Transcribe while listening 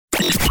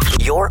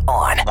You're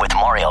on with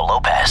Mario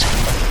Lopez.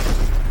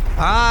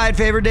 All right,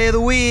 favorite day of the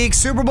week,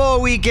 Super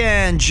Bowl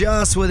weekend,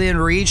 just within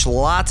reach.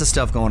 Lots of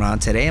stuff going on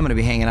today. I'm going to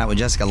be hanging out with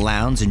Jessica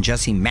Lowndes and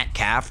Jesse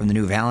Metcalfe from the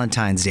new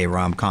Valentine's Day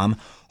rom-com,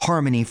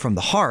 Harmony from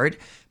the Heart.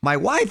 My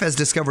wife has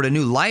discovered a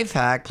new life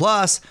hack,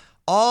 plus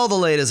all the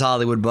latest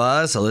Hollywood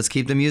buzz. So let's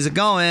keep the music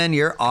going.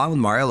 You're on with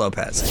Mario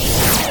Lopez.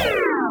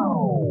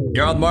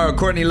 You're on with Mario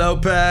Courtney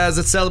Lopez.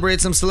 Let's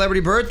celebrate some celebrity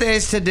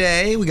birthdays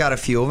today. We got a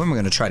few of them. We're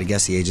going to try to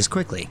guess the ages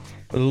quickly.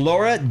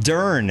 Laura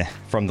Dern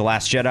from The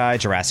Last Jedi,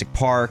 Jurassic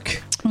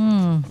Park.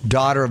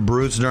 Daughter of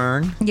Bruce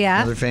Dern.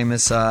 Yeah. Another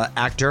famous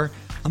actor.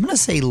 I'm going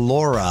to say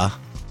Laura,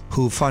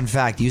 who, fun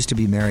fact, used to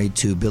be married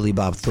to Billy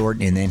Bob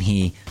Thornton, and then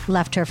he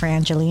Left her for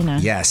Angelina.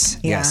 Yes.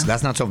 Yeah.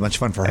 That's not so much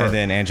fun for her. And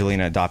then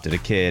Angelina adopted a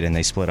kid, and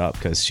they split up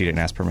because she didn't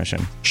ask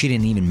permission. She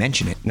didn't even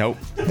mention it. Nope.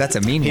 That's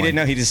a mean He one. didn't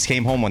know. He just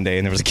came home one day,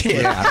 and there was a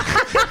kid. Yeah.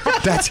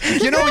 That's,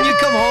 you know, when you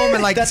come home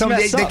and like That's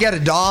somebody messed they up. get a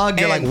dog,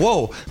 you're And- like,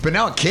 whoa. But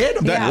now a kid?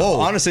 I'm like, whoa.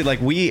 Honestly,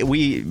 like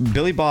we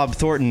Billy Bob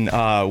Thornton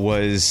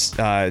was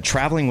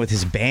traveling with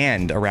his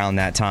band around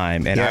that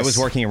time, and I Yes. was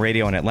working in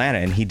radio in Atlanta,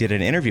 and he did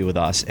an interview with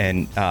us,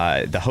 and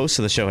the host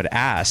of the show had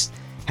asked,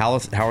 how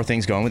are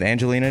things going with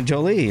Angelina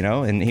Jolie, you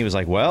know? And he was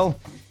like, well,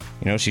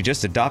 you know, she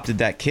just adopted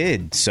that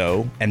kid,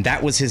 so, and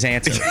that was his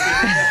answer.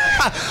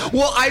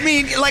 Well, I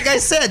mean, like I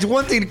said, it's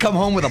one thing to come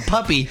home with a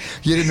puppy.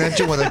 You didn't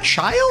mention with a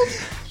child.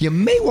 You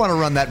may want to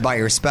run that by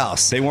your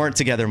spouse. They weren't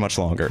together much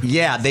longer.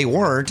 Yeah, they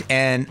weren't.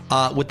 And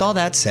with all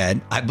that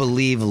said, I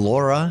believe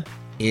Laura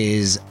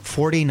is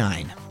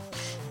 49.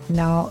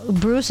 No,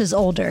 Bruce is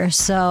older,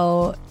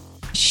 so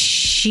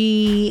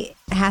she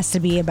has to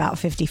be about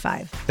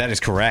 55. That is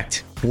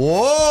correct.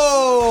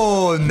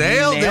 Whoa,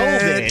 nailed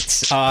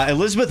it.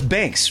 Elizabeth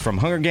Banks from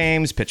Hunger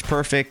Games, Pitch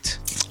Perfect.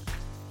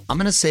 I'm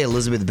going to say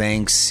Elizabeth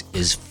Banks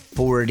is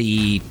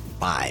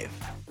 45.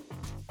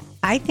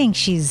 I think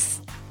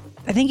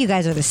you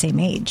guys are the same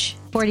age.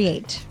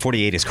 48.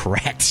 48 is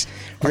correct.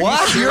 Are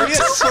What? you You're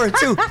serious?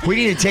 two for two. We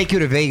need to take you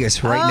to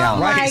Vegas right now.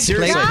 my Right,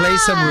 seriously. Play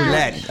some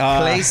roulette.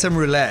 Play some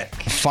roulette.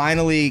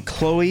 Finally,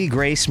 Chloe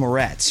Grace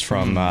Moretz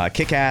from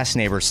Kick-Ass,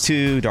 Neighbors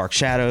 2, Dark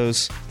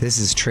Shadows. This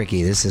is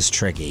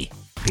tricky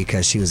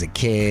because she was a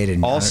kid.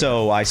 And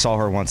Also, I saw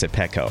her once at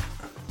Petco.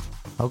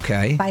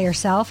 okay. By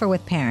yourself or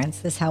with parents?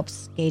 This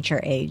helps gauge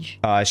her age.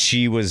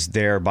 She was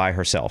there by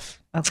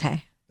herself.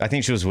 Okay. I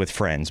think she was with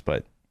friends,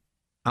 but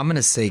I'm going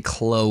to say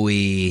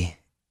Chloe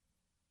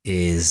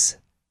is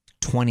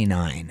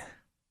 29.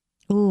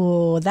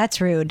 Ooh, that's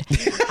rude.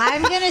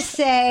 I'm going to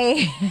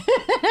say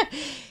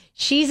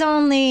she's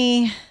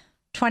only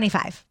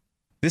 25.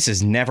 this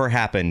has never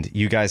happened.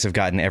 You guys have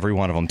gotten every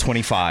one of them.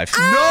 25.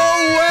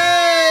 No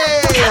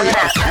way!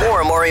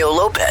 More Mario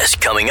Lopez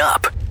coming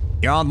up.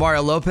 You're on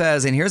Mario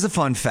Lopez, and here's a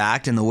fun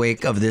fact. In the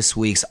wake of this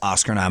week's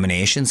Oscar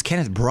nominations,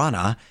 Kenneth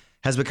Branagh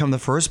has become the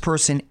first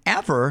person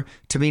ever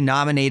to be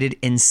nominated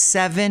in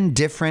 7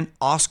 different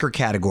Oscar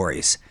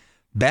categories: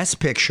 Best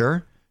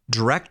Picture,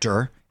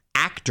 Director,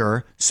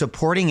 Actor,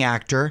 Supporting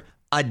Actor,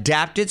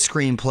 Adapted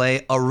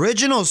Screenplay,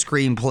 Original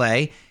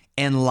Screenplay,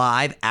 and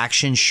Live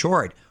Action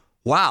Short.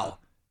 Wow.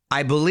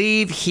 I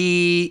believe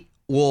he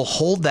will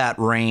hold that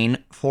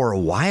reign for a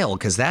while,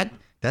 because that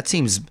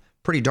seems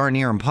pretty darn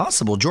near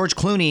impossible. George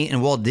Clooney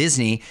and Walt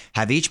Disney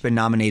have each been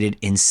nominated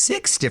in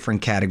 6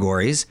 different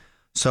categories,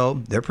 so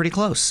they're pretty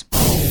close.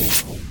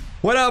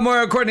 What up,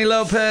 Mario Courtney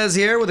Lopez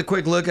here with a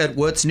quick look at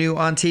what's new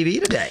on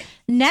TV today.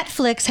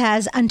 Netflix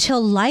has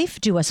Until Life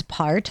Do Us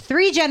Part.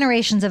 3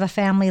 generations of a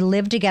family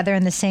live together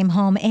in the same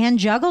home and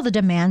juggle the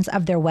demands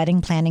of their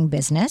wedding planning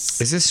business.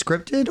 Is this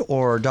scripted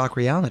or doc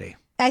reality?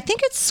 I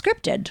think it's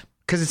scripted.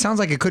 Because it sounds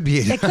like it could be.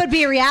 It could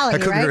be a reality,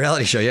 It could right? be a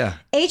reality show, yeah.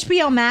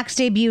 HBO Max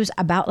debuts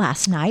About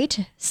Last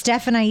Night.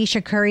 Steph and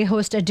Aisha Curry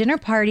host a dinner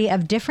party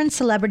of different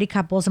celebrity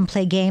couples and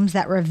play games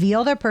that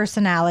reveal their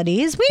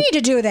personalities. We need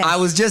to do this. I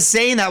was just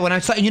saying that when I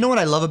saw, you know what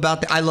I love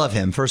about that? I love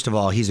him. First of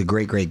all, he's a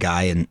great, great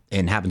guy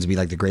and happens to be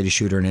like the greatest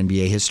shooter in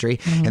NBA history.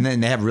 Mm-hmm. And then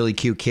they have really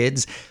cute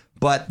kids.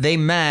 But they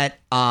met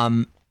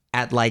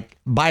at like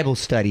Bible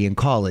study in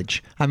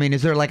college. I mean,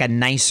 is there like a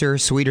nicer,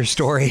 sweeter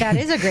story? That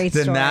is a great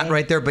than story. that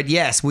right there. But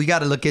yes, we got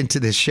to look into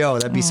this show.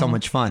 That'd be so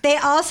much fun. They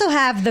also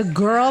have The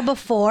Girl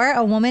Before.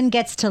 A woman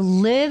gets to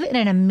live in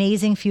an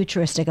amazing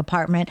futuristic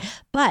apartment,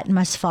 but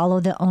must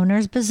follow the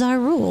owner's bizarre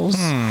rules.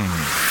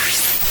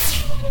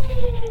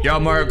 Yo,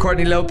 Mario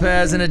Courtney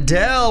Lopez and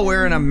Adele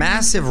wearing a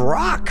massive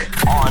rock.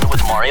 On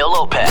with Mario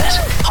Lopez.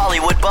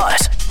 Hollywood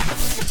Buzz.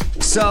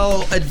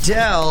 So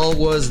Adele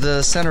was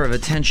the center of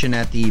attention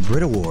at the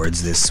Brit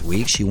Awards this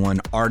week. She won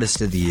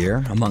Artist of the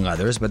Year, among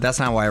others, but that's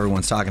not why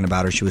everyone's talking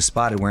about her. She was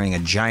spotted wearing a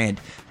giant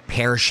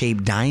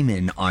pear-shaped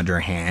diamond on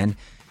her hand.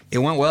 It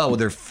went well with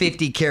her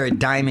 50-carat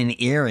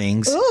diamond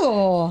earrings.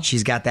 Ooh.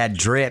 She's got that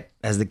drip,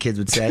 as the kids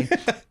would say.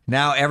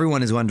 Now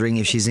everyone is wondering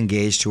if she's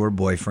engaged to her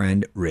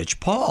boyfriend,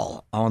 Rich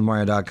Paul. On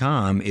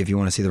Mario.com if you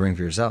want to see the ring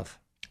for yourself.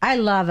 I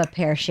love a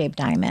pear-shaped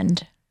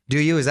diamond. Do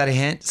you? Is that a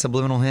hint?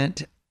 Subliminal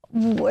hint?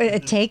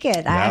 Take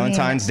it.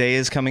 Valentine's Day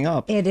is coming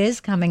up. It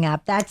is coming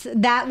up.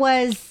 That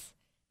was,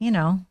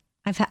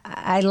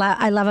 I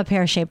love a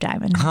pear-shaped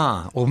diamond.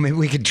 Huh. Well, maybe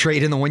we could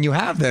trade in the one you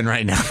have then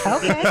right now.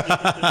 Okay.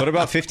 What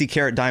about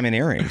 50-carat diamond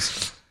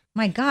earrings?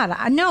 My God,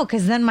 no,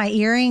 because then I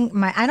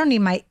don't need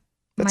my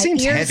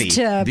seems ears heavy.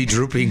 to Be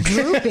drooping.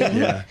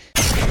 Yeah.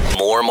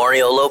 More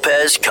Mario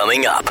Lopez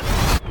coming up.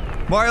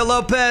 Mario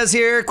Lopez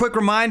here. Quick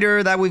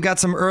reminder that we've got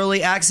some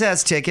early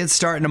access tickets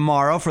starting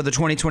tomorrow for the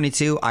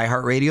 2022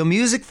 iHeartRadio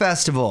Music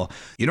Festival.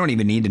 You don't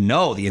even need to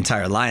know the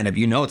entire lineup.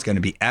 You know it's going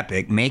to be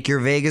epic. Make your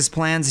Vegas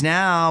plans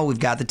now. We've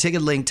got the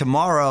ticket link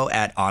tomorrow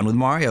at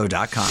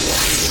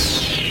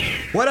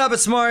onwithmario.com. What up?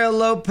 It's Mario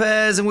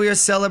Lopez, and we are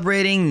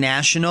celebrating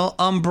National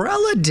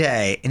Umbrella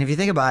Day. And if you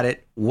think about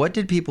it, what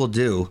did people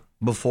do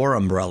before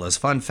umbrellas?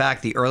 Fun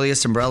fact, the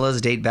earliest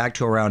umbrellas date back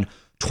to around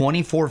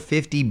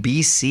 2450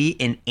 BC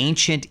in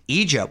ancient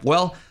Egypt.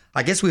 Well,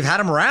 I guess we've had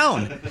them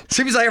around.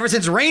 Seems like ever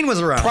since rain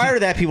was around. Prior to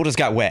that, people just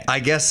got wet. I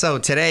guess so.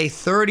 Today,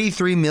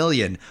 33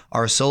 million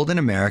are sold in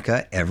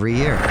America every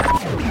year.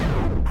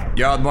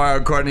 Yo,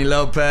 Mario Courtney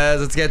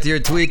Lopez. Let's get to your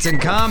tweets and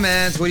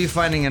comments. What are you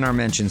finding in our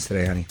mentions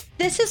today, honey?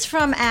 This is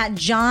from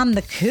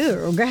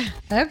 @JohnTheCoug.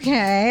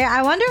 Okay.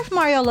 I wonder if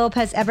Mario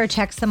Lopez ever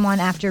texts someone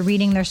after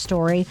reading their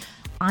story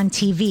on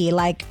TV.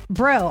 Like,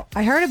 bro,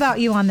 I heard about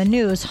you on the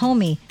news.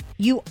 Homie,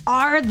 you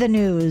are the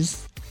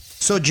news.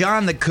 So,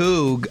 John the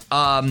Coug,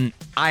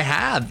 I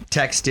have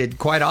texted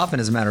quite often,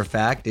 as a matter of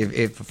fact,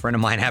 if a friend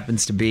of mine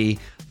happens to be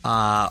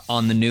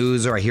on the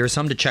news or I hear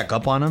something, to check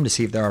up on them, to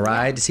see if they're all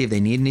right, to see if they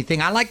need anything.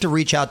 I like to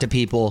reach out to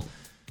people,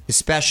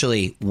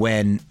 especially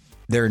when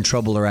they're in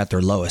trouble or at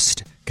their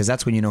lowest, because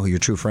that's when you know who your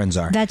true friends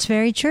are. That's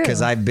very true. Because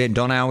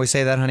don't I always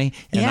say that, honey?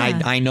 And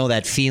Yeah. I know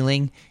that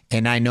feeling,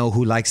 and I know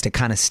who likes to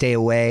kind of stay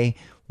away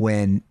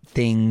when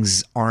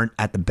things aren't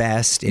at the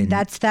best. And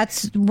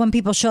That's when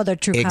people show their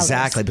true colors.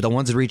 exactly. But the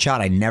ones that reach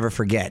out, I never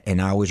forget,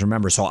 and I always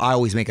remember. So I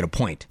always make it a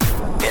point.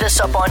 Hit us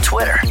up on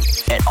Twitter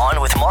at On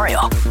With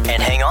Mario.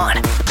 And hang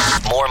on,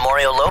 more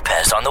Mario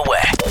Lopez on the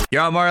way.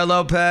 Yo, I'm Mario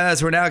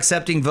Lopez. We're now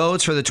accepting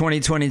votes for the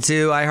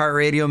 2022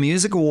 iHeartRadio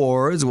Music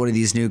Awards. One of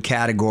these new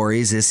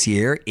categories this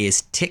year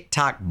is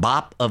TikTok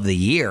Bop of the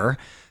Year.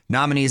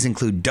 Nominees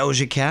include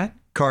Doja Cat,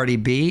 Cardi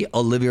B,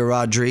 Olivia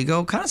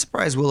Rodrigo. Kind of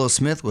surprised Willow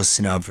Smith was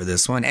snubbed for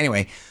this one.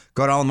 Anyway,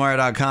 go to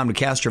onwithmario.com to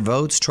cast your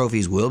votes.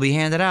 Trophies will be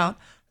handed out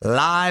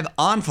live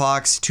on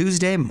Fox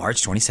Tuesday,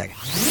 March 22nd.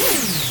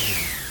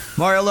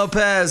 Mario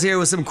Lopez here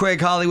with some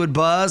quick Hollywood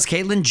buzz.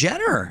 Caitlyn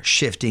Jenner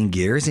shifting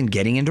gears and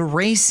getting into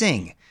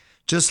racing.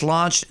 Just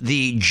launched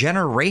the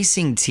Jenner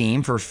Racing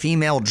Team for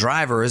female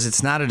drivers.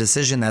 It's not a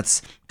decision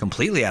that's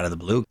completely out of the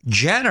blue.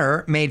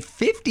 Jenner made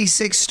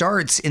 56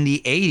 starts in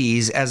the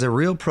 80s as a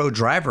real pro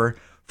driver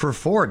for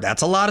Ford.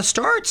 That's a lot of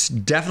starts.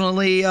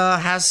 Definitely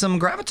has some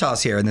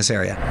gravitas here in this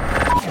area.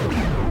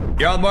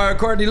 Yo, Mario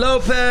Courtney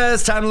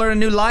Lopez. Time to learn a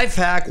new life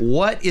hack.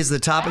 What is the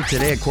topic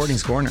today at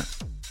Courtney's Corner?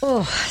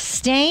 Oh,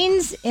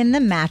 stains in the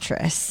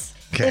mattress.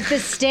 Okay. If the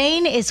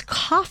stain is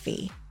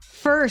coffee,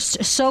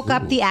 first soak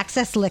up the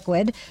excess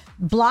liquid.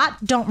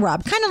 Blot, don't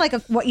rub. Kind of like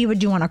what you would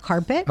do on a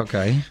carpet.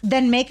 Okay.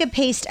 Then make a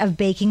paste of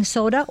baking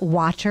soda,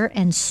 water,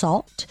 and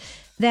salt.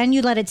 Then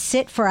you let it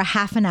sit for a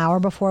half an hour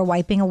before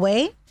wiping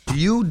away. Do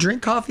you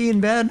drink coffee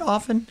in bed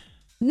often?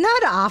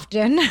 Not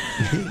often.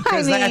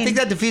 Because I think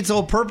that defeats the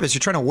whole purpose. You're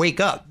trying to wake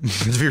up.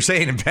 If you're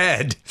staying in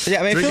bed. Yeah,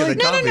 I mean, I feel drinking like-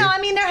 the coffee. No.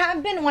 I mean, there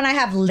have been when I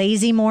have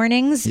lazy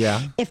mornings.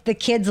 Yeah. If the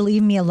kids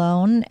leave me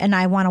alone and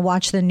I want to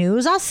watch the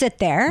news, I'll sit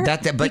there.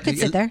 But you could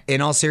sit there.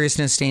 In all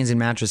seriousness, stains in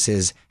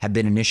mattresses have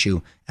been an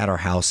issue at our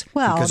house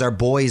Well- because our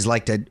boys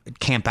like to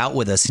camp out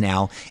with us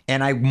now.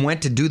 And I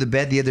went to do the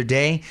bed the other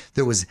day.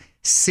 There was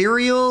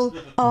cereal,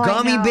 I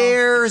gummy know.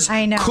 bears,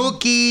 I know.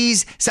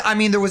 cookies. So, I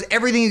mean, there was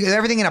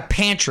everything in a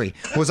pantry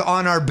was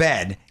on our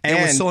bed. It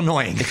was And so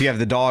annoying. If you have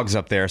the dogs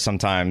up there,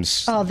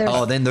 sometimes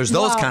Then there's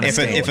those kind of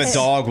if stains. a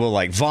dog will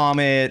like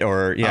vomit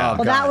or Oh,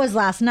 Well, that was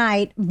last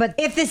night. But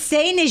if the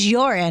stain is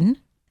urine,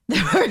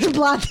 first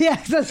blot the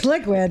excess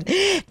liquid.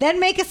 Then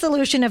make a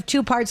solution of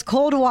 2 parts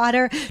cold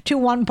water to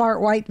 1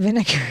 part white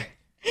vinegar.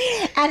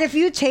 Add a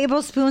few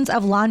tablespoons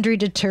of laundry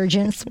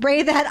detergent.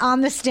 Spray that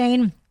on the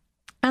stain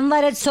and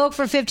let it soak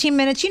for 15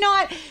 minutes. You know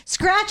what?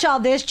 Scratch all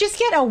this. Just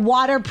get a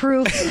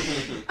waterproof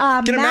get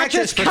a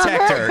mattress cover.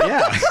 protector.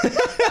 Yeah.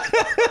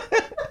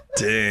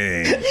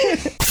 Dang.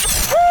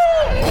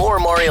 More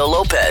Mario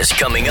Lopez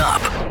coming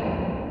up.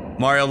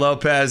 Mario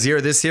Lopez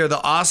here. This year, the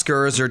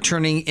Oscars are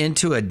turning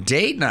into a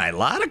date night. A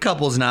lot of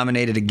couples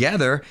nominated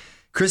together.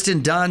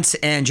 Kristen Dunst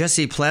and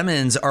Jesse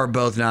Plemons are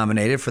both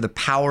nominated for The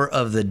Power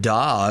of the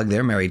Dog.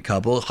 They're a married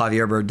couple.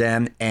 Javier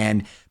Bardem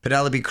and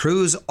Penelope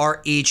Cruz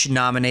are each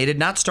nominated,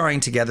 not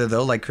starring together,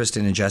 though, like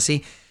Kristen and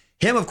Jesse.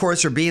 Him, of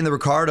course, for Being the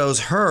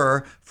Ricardos.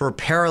 Her for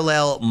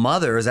Parallel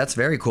Mothers. That's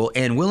very cool.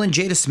 And Will and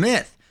Jada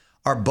Smith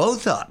are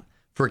both up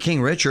for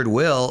King Richard.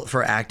 Will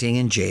for acting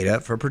and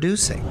Jada for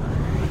producing.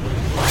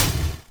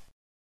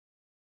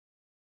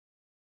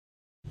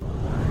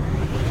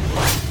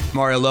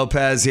 Mario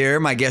Lopez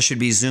here. My guest should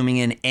be zooming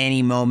in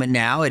any moment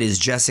now. It is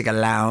Jessica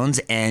Lowndes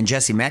and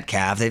Jesse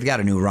Metcalfe. They've got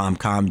a new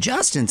rom-com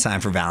just in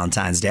time for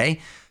Valentine's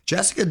Day.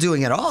 Jessica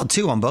doing it all,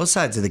 too, on both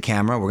sides of the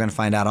camera. We're going to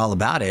find out all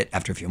about it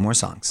after a few more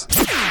songs.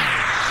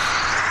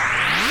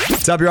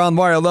 What's up, you're on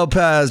Mario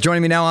Lopez.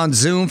 Joining me now on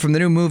Zoom from the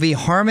new movie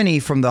Harmony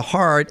from the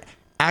Heart,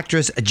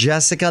 actress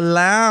Jessica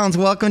Lowndes.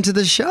 Welcome to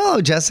the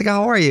show. Jessica,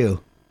 how are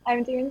you?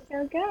 I'm doing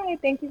so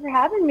good. Thank you for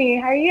having me.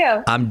 How are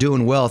you? I'm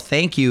doing well.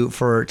 Thank you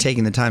for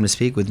taking the time to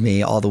speak with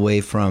me all the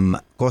way from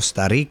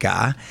Costa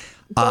Rica.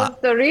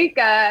 Costa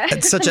Rica.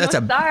 That's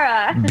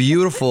a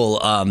beautiful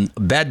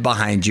bed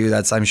behind you.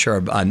 That's, I'm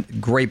sure, a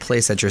great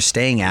place that you're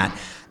staying at.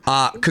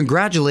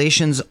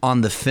 Congratulations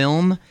on the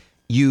film.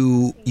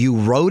 You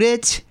wrote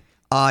it.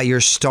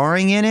 You're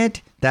starring in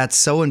it. That's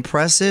so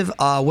impressive.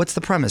 What's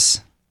the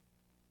premise?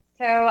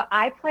 So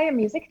I play a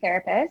music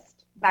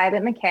therapist,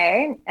 Violet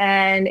McKay,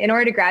 and in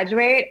order to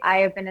graduate, I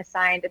have been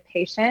assigned a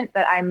patient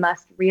that I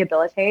must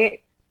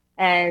rehabilitate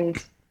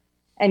and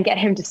get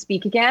him to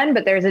speak again.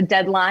 But there's a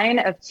deadline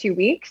of 2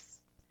 weeks,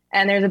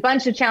 and there's a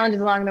bunch of challenges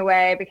along the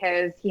way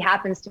because he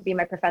happens to be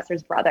my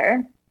professor's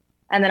brother.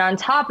 And then on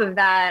top of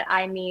that,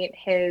 I meet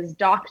his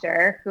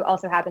doctor, who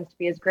also happens to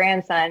be his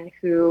grandson,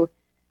 who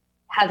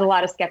has a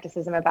lot of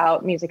skepticism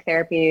about music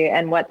therapy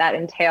and what that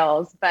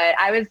entails. But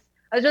I was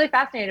really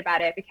fascinated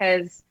about it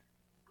because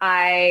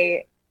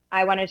I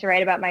wanted to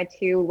write about my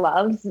two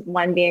loves,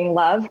 one being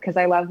love, because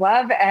I love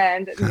love,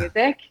 and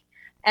music.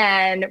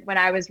 And when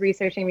I was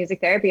researching music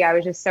therapy, I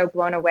was just so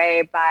blown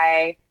away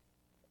by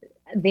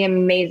the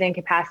amazing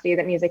capacity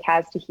that music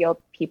has to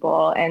heal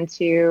people and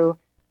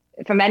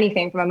from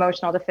anything from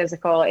emotional to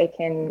physical, it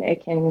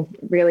can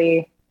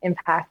really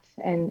impact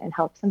and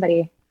help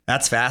somebody.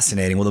 That's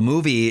fascinating. Well, the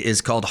movie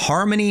is called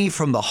Harmony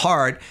from the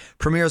Heart,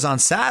 premieres on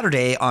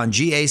Saturday on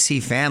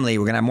GAC Family.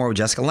 We're going to have more with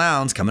Jessica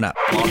Lowndes coming up.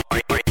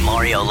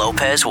 Mario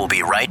Lopez will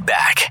be right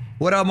back.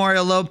 What up,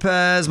 Mario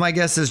Lopez? My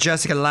guest is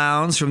Jessica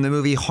Lowndes from the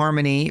movie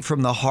Harmony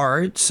from the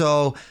Heart.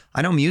 So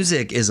I know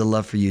music is a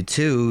love for you,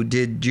 too.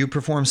 Did you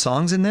perform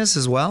songs in this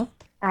as well?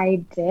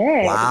 I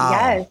did. Wow.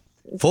 Yes.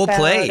 Full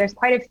plate. There's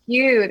quite a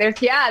few. It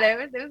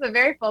was a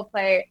very full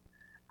plate.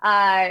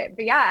 But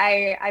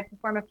yeah, I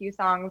perform a few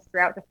songs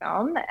throughout the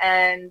film,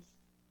 and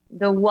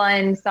the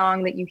one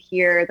song that you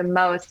hear the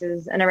most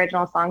is an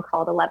original song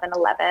called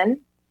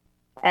 1111.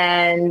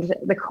 And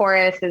the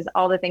chorus is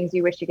all the things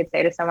you wish you could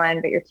say to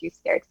someone, but you're too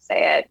scared to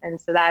say it. And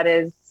so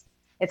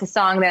it's a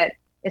song that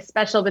is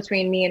special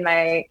between me and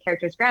my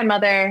character's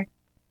grandmother.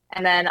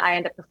 And then I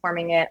end up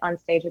performing it on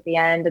stage at the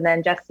end. And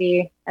then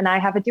Jesse and I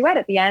have a duet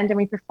at the end, and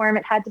we perform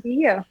It Had to Be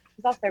You.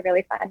 It's also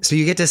really fun. So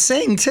you get to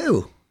sing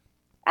too.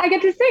 I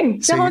get to sing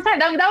the whole time.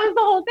 That was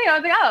the whole thing. I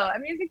was like, oh, a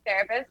music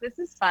therapist. This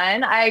is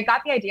fun. I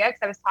got the idea because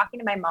I was talking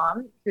to my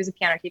mom, who's a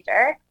piano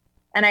teacher.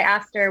 And I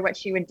asked her what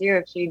she would do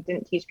if she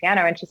didn't teach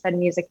piano. And she said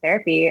music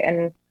therapy.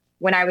 And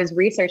when I was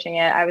researching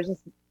it, I was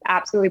just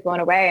absolutely blown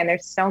away. And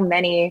there's so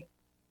many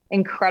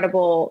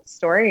incredible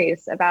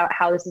stories about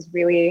how this has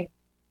really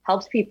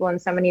helped people in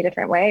so many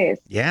different ways.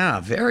 Yeah,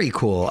 very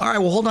cool. All right,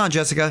 well, hold on,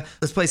 Jessica.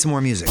 Let's play some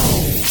more music.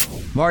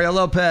 Mario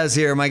Lopez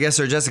here. My guests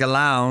are Jessica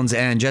Lowndes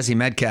and Jesse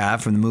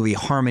Metcalfe from the movie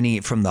Harmony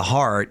from the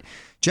Heart.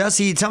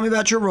 Jesse, tell me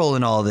about your role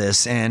in all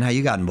this and how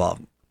you got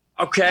involved.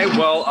 Okay,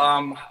 well,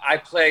 I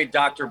played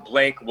Dr.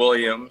 Blake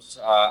Williams,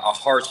 a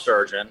heart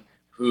surgeon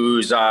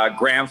whose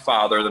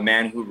grandfather, the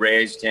man who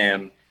raised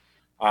him,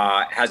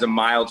 has a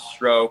mild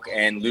stroke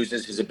and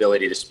loses his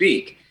ability to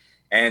speak.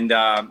 And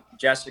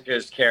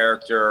Jessica's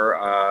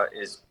character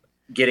is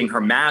getting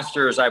her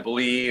master's, I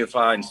believe,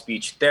 in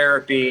speech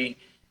therapy.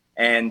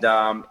 And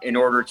in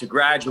order to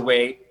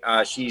graduate,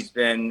 she's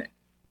been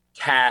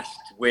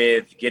tasked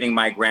with getting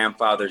my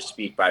grandfather to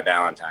speak by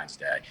Valentine's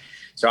Day.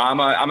 So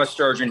I'm a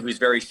surgeon who's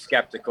very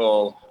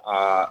skeptical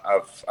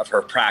of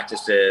her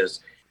practices,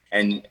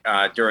 and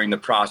during the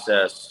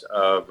process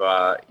of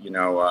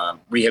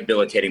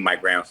rehabilitating my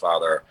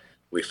grandfather,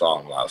 we fall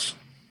in love.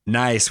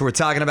 Nice. We're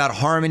talking about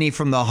Harmony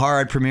from the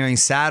Heart, premiering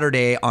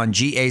Saturday on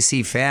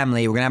GAC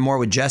Family. We're gonna have more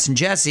with Jess and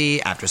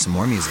Jesse after some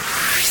more music.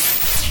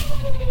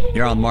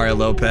 You're on Mario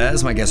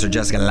Lopez. My guests are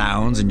Jessica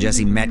Lowndes and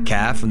Jesse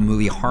Metcalfe from the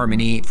movie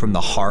Harmony from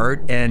the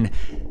Heart. And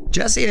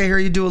Jesse, I hear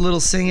you do a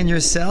little singing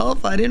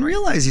yourself. I didn't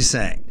realize you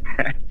sang.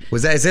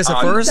 Is this a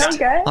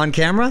first on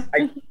camera?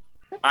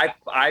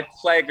 I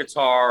play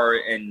guitar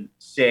and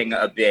sing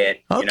a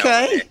bit.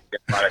 Okay.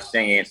 A lot of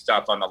singing and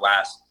stuff on the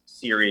last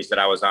series that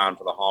I was on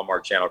for the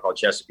Hallmark Channel called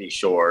Chesapeake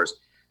Shores.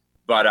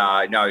 But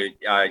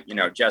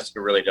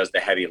Jessica really does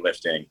the heavy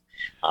lifting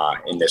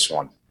in this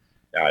one.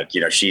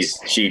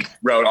 She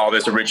wrote all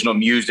this original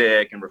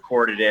music and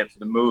recorded it for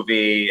the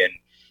movie, and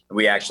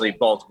we actually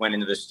both went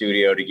into the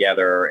studio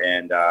together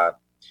and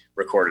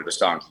recorded the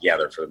song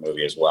together for the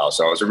movie as well.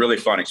 So it was a really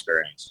fun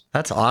experience.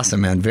 That's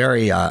awesome, man.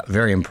 Very,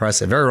 very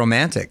impressive. Very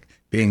romantic,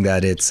 being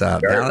that it's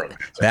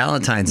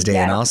Valentine's Day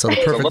and also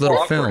the perfect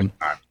little film.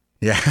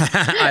 Yeah,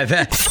 I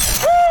bet.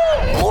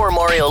 More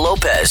Mario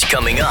Lopez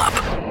coming up.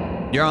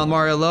 You're on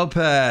Mario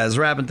Lopez,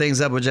 wrapping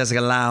things up with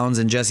Jessica Lowndes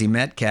and Jesse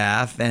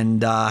Metcalfe.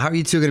 And how are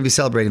you two going to be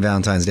celebrating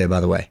Valentine's Day, by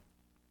the way?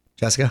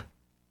 Jessica?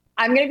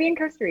 I'm going to be in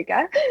Costa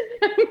Rica,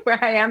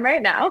 where I am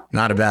right now.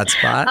 Not a bad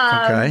spot.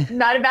 Okay.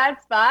 Not a bad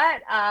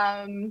spot.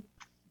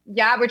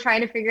 yeah, we're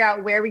trying to figure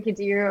out where we could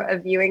do a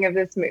viewing of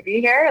this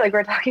movie here. Like,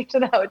 we're talking to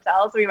the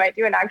hotel, so we might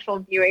do an actual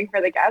viewing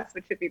for the guests,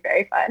 which would be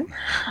very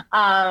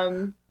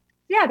fun.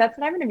 Yeah, that's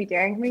what I'm going to be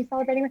doing. I'm going to be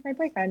celebrating with my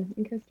boyfriend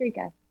in Costa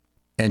Rica.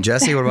 And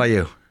Jesse, what about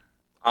you?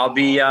 I'll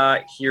be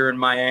here in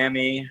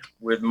Miami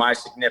with my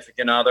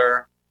significant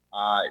other.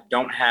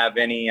 Don't have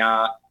any,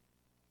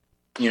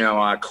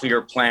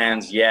 clear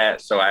plans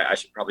yet, so I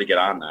should probably get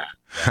on that.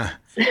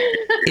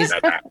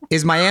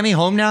 Is Miami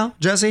home now,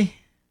 Jesse?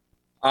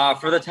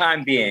 For the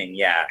time being,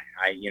 yeah.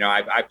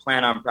 I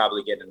plan on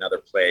probably getting another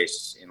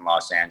place in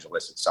Los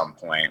Angeles at some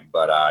point,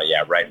 but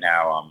yeah, right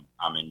now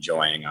I'm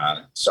enjoying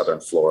Southern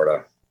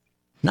Florida.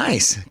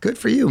 Nice. Good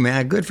for you,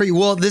 man. Good for you.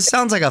 Well, this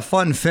sounds like a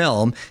fun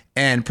film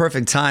and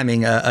perfect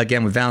timing,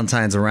 again, with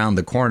Valentine's around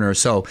the corner.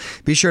 So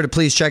be sure to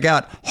please check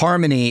out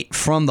Harmony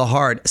from the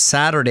Heart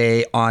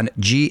Saturday on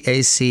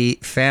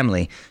GAC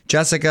Family.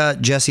 Jessica,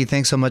 Jesse,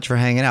 thanks so much for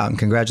hanging out and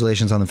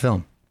congratulations on the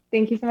film.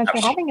 Thank you so much for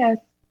having us.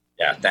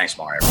 Yeah, thanks,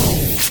 Mario.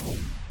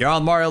 You're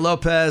on Mario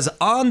Lopez.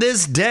 On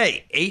this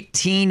day,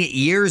 18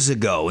 years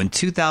ago, in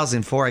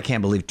 2004, I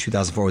can't believe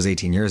 2004 was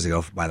 18 years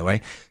ago, by the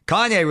way,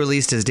 Kanye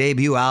released his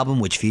debut album,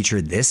 which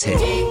featured this hit.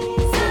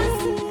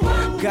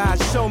 God,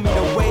 show me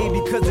the way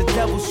because the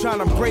devil's trying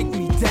to break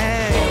me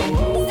down.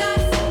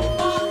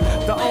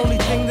 The only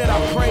thing that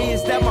I pray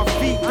is that my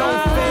feet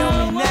don't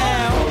fail me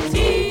now.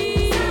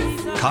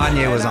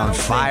 Kanye was on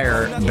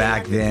fire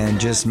back then,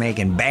 just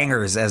making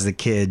bangers, as the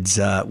kids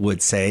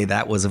would say.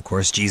 That was, of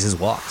course, Jesus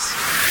Walks.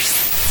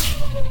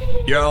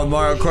 You're on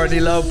Mario Courtney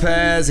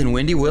Lopez, and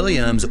Wendy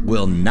Williams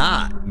will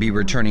not be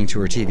returning to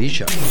her TV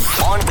show.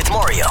 On with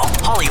Mario,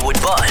 Hollywood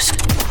Buzz.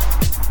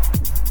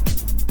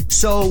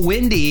 So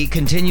Wendy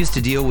continues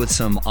to deal with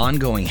some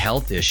ongoing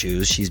health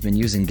issues. She's been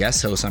using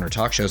guest hosts on her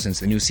talk show since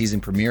the new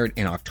season premiered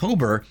in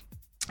October.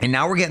 And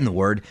now we're getting the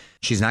word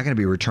she's not going to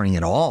be returning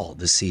at all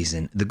this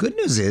season. The good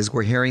news is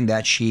we're hearing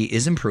that she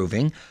is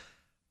improving.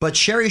 But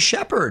Sherry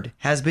Shepherd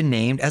has been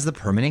named as the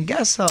permanent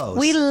guest host.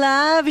 We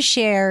love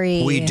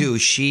Sherry. We do.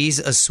 She's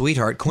a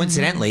sweetheart.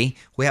 Coincidentally,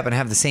 we happen to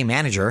have the same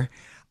manager.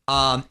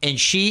 And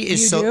she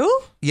is You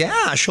do?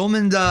 Yeah,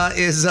 Schulman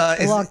is.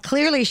 Well,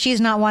 clearly she's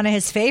not one of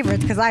his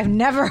favorites because I've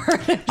never heard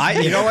of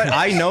You know what?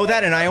 I know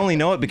that, and I only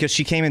know it because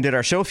she came and did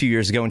our show a few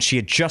years ago, and she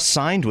had just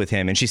signed with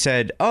him, and she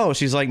said,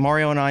 she's like,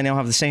 Mario and I now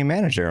have the same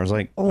manager. I was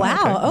like,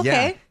 Wow,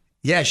 okay.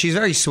 Yeah, she's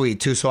very sweet,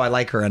 too, so I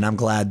like her, and I'm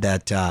glad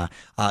that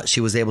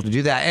she was able to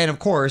do that. And, of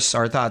course,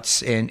 our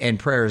thoughts and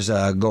prayers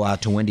go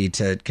out to Wendy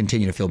to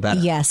continue to feel better.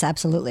 Yes,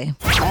 absolutely.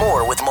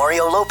 More with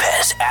Mario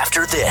Lopez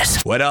after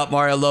this. What up,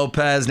 Mario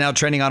Lopez? Now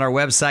trending on our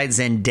website,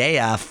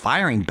 Zendaya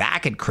firing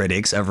back at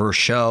critics of her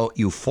show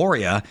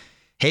Euphoria.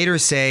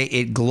 Haters say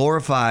it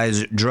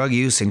glorifies drug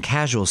use and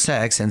casual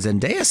sex, and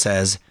Zendaya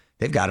says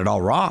they've got it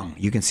all wrong.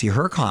 You can see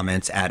her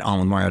comments at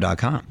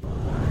onwithmario.com.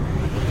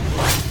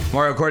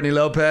 Mario Courtney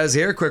Lopez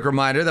here. Quick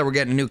reminder that we're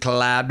getting a new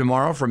collab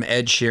tomorrow from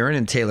Ed Sheeran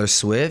and Taylor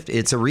Swift.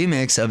 It's a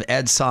remix of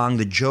Ed's song,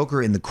 The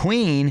Joker and the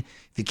Queen.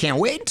 If you can't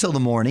wait until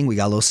the morning, we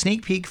got a little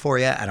sneak peek for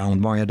you at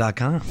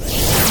onwithmario.com.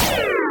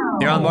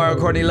 You're on Mario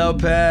Courtney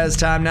Lopez.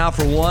 Time now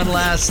for one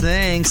last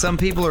thing. Some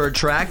people are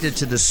attracted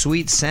to the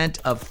sweet scent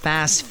of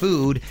fast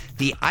food.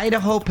 The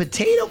Idaho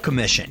Potato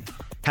Commission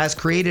has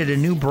created a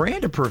new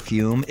brand of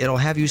perfume. It'll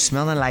have you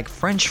smelling like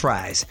French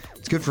fries.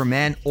 It's good for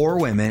men or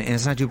women, and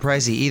it's not too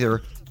pricey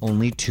either.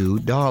 Only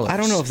 $2. I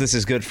don't know if this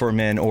is good for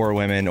men or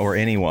women or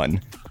anyone.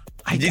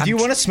 Do you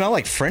want to smell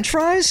like French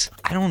fries?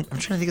 I'm trying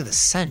to think of the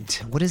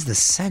scent. What is the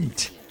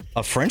scent?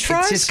 Of French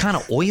fries? It's just kind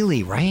of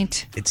oily,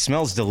 right? It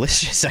smells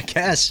delicious, I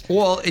guess.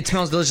 Well, it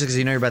smells delicious because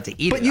you know you're about to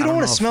eat it. But you don't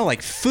want to smell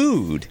like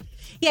food.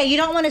 Yeah, you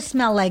don't want to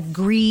smell like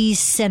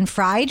grease and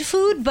fried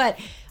food, but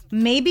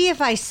maybe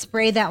if I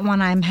spray that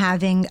when I'm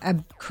having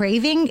a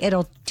craving,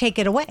 it'll take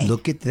it away.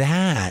 Look at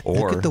that.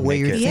 Or look at the way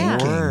you're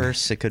thinking.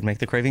 Worse. It could make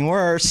the craving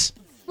worse.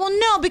 Well,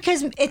 no,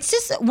 because it's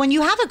just when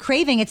you have a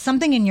craving, it's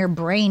something in your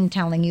brain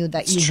telling you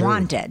that you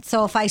want it.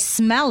 So if I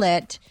smell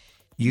it,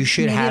 you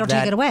should maybe have it'll take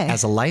that it away.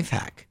 as a life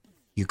hack.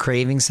 You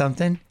craving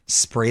something?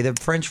 Spray the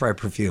French fry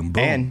perfume.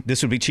 Boom. And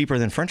this would be cheaper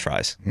than French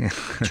fries.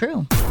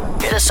 True.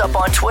 Hit us up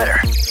on Twitter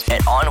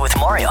at On With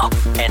Mario.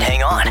 And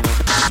hang on,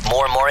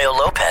 more Mario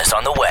Lopez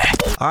on the way.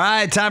 All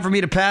right, time for me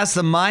to pass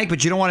the mic,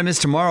 but you don't want to miss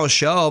tomorrow's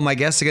show. My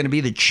guests are going to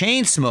be the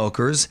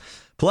Chainsmokers.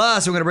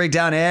 Plus, we're going to break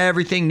down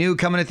everything new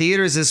coming to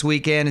theaters this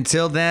weekend.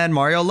 Until then,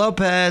 Mario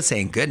Lopez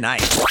saying good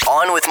night.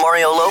 On with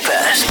Mario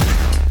Lopez.